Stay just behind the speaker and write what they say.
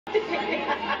Doon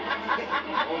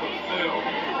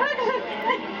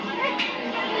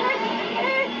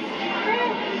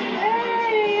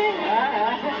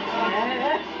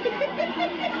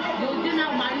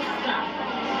na umalis ka.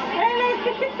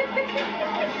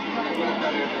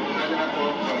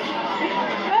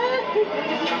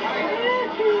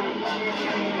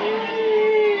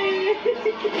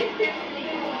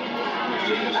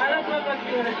 Alam mo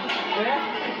pagkura.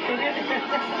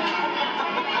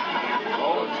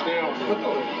 Hold still.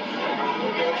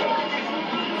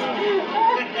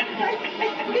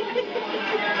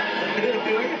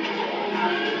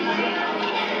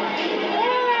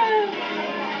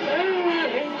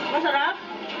 Masarap?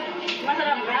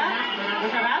 Masarap ka?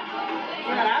 Masarap?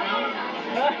 Masarap?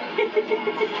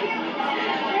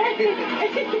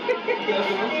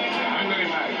 Hungry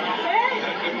man.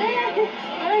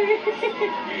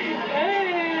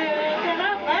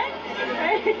 Sarap, eh?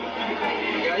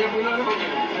 Kaya mo na naman.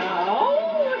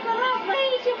 Oh, sarap. Ay,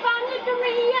 si Pangit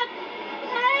umiiyak.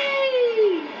 Ay!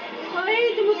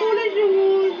 Ay, tumutuloy si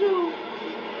Muso.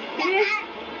 Yes.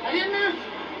 Ayan na.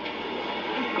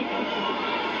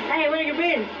 Hey, where you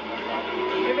been?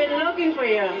 We've been looking for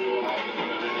you.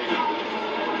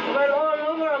 We're all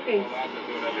over looking.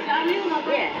 Sabi mo,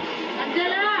 Yeah.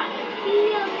 Angela.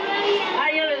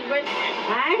 Hi, Elizabeth.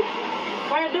 Hi?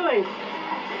 What are you doing?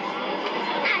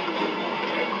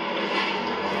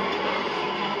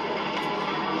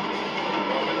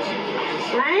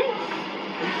 Hi?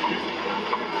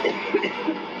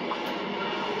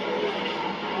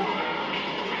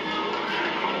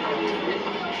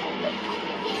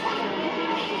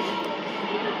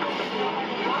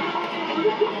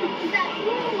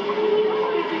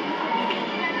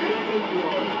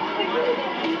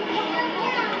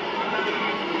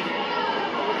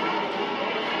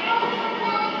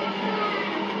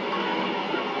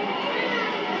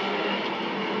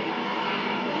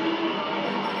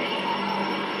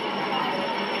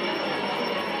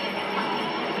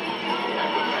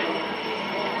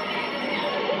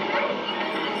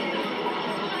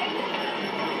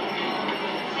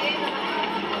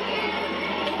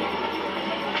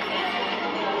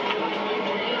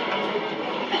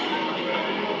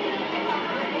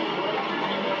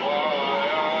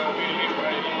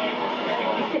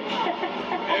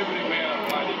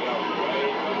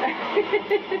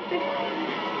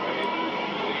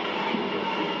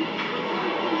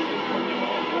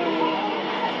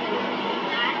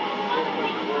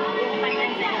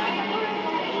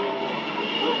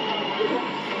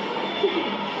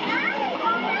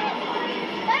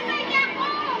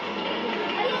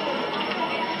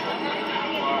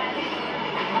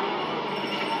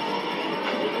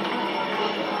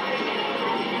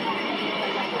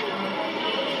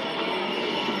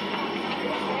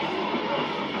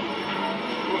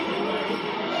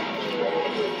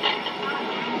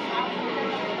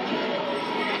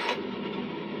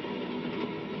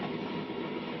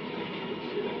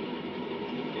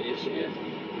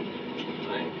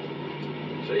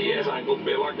 Say yes, I go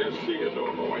be like that. See it,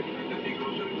 don't know.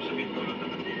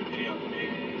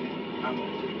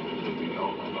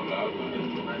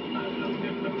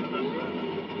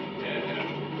 Yeah.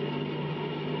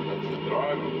 That's the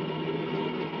driver.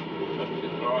 That's the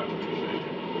driver.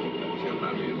 That's your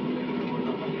money.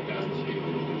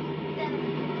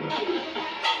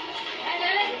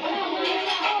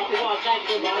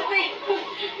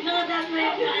 No, that's my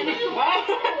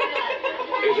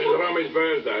This is Rami's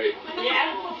birthday.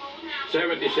 Yeah?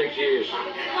 76 years. Oh,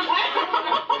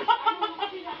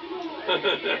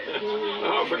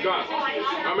 I forgot.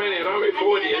 How many? Rami?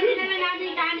 40, is it?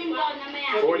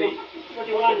 40.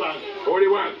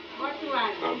 41.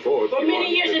 I'm 41. For many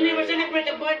years, I never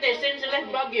celebrated birthday since I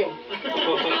left Baguio.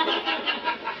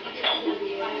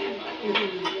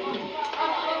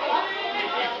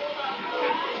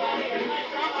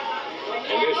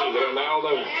 And this is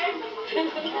Ronaldo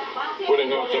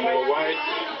putting on some more white.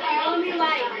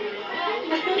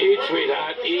 Eat,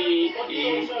 sweetheart, eat,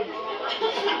 eat.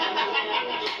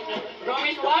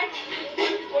 Romi's what?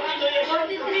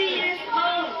 43 years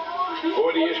old.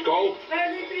 40 years cold?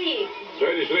 33.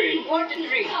 33?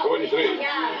 43. 43?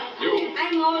 Yeah. You?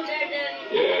 I'm older than.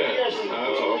 Yeah.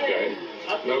 Oh, okay.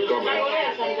 No comment.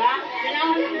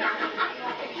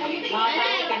 Right.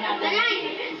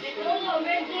 Hey.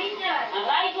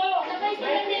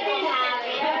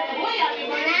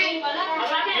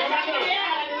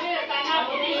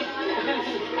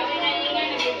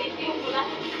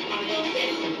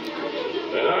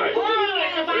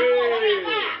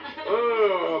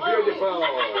 Oh, beautiful.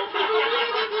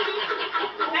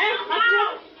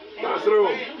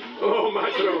 Mushroom. Oh,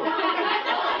 mushroom.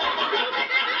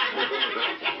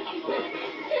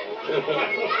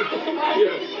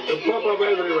 Yeah, they pop up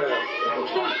everywhere.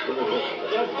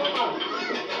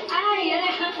 Ay,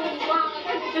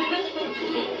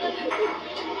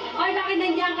 ay, bakit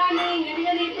nandiyan kami? Hindi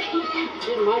ka dito.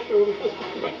 Mushroom.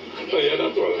 Oh, yeah,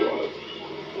 that's what it was.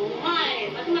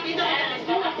 Ay, ba't makita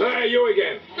ka? Hey, you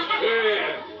again.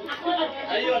 Yeah.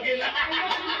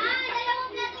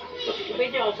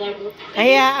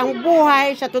 Kaya ang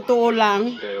buhay sa totoo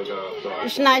lang, Okay, we'll go outside.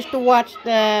 it's nice to watch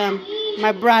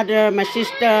my brother, my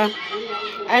sister,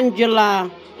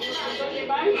 Angela,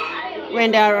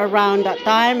 when they're around that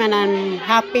time, and I'm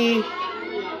happy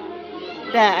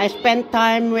that I spend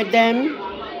time with them,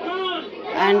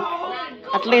 and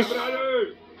at least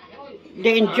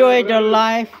they enjoy their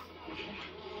life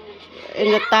in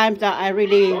the times that I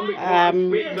really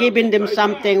giving them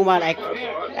something what I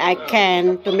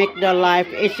can to make their life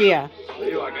easier.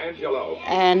 See, like Angelo.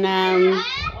 And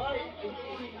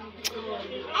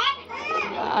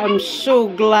I'm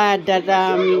so glad that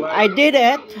I did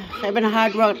it. Even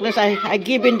hard work, at least I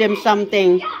giving them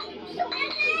something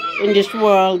in this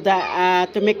world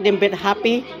that to make them a bit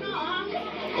happy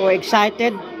or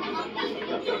excited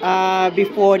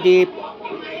before they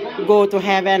go to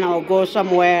heaven or go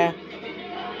somewhere.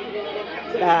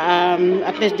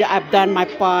 At least I've done my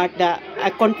part, that I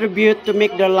contribute to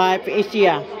make their life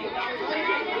easier.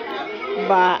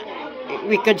 But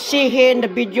we could see here in the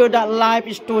video that life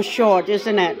is too short,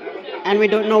 isn't it? And we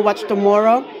don't know what's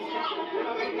tomorrow.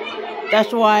 That's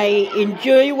why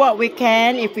enjoy what we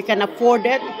can, if we can afford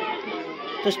it,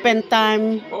 to spend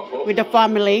time with the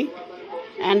family.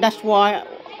 And that's what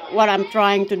I'm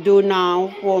trying to do now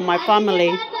for my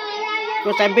family.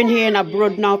 Because I've been here in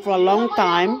abroad now for a long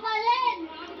time.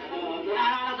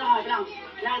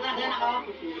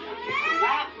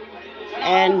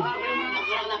 And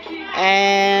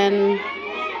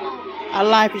our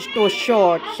life is too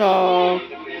short, so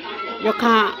you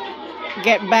can't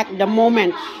get back the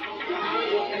moments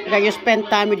that you spend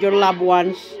time with your loved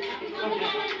ones.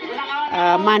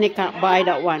 Money can't buy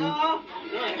that one,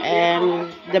 and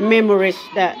the memories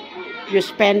that you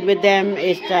spend with them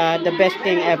is the best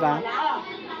thing ever.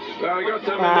 Well, I got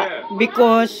some in there.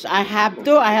 Because I have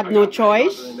no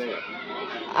choice.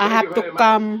 I have to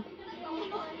come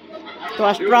to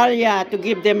Australia to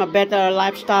give them a better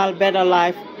lifestyle, better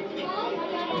life,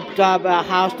 to have a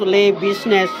house to live,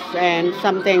 business, and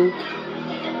something.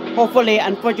 Hopefully,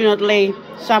 unfortunately,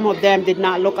 some of them did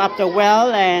not look after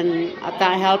well, and I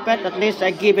can't help it. At least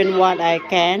I given what I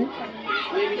can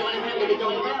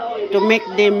to make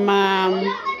them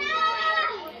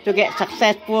to get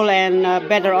successful and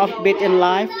better off bit in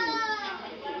life.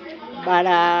 But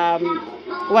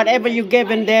whatever you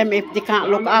given them, if they can't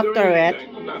look after it,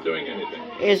 I'm not doing anything.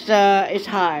 it's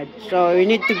hard. So you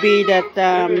need to be that.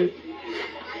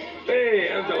 Hey,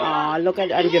 Angela. Look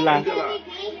at Angela. Angela.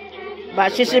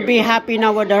 But she should be happy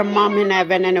now with her mom in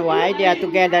heaven anyway. They are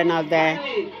together now there,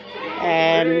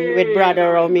 and with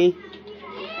brother Romy,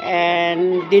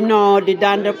 and they know they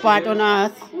done their part on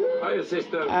earth. Hi,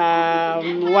 sister.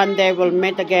 One day we'll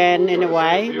meet again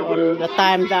anyway, on the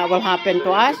time that will happen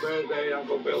to us. Happy birthday,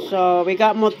 Uncle Bill. So we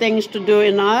got more things to do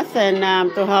in earth, and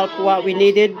to help what we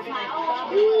needed.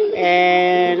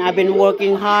 And I've been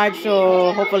working hard,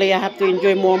 so hopefully I have to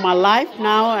enjoy more of my life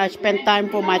now. I spend time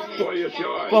for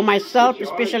myself,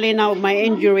 especially now with my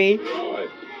injury.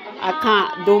 I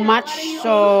can't do much,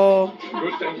 so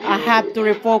I have to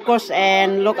refocus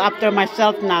and look after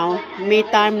myself now, me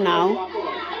time now.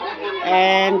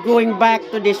 And going back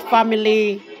to this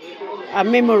family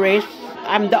memories,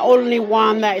 I'm the only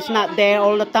one that is not there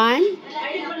all the time,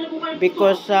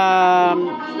 because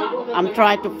I'm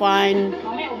trying to find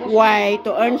way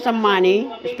to earn some money,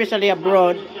 especially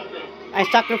abroad. I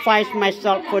sacrifice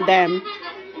myself for them,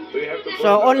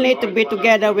 so only to be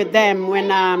together with them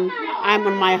when I'm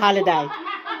on my holiday,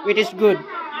 which is good.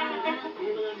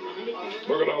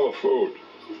 Look at all the food.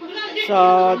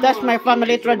 So that's my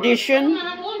family tradition,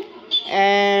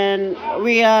 and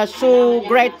we are so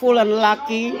grateful and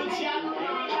lucky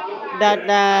that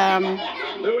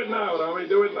Do it now, Tommy.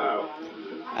 Do it now.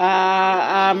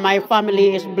 my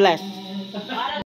family is blessed.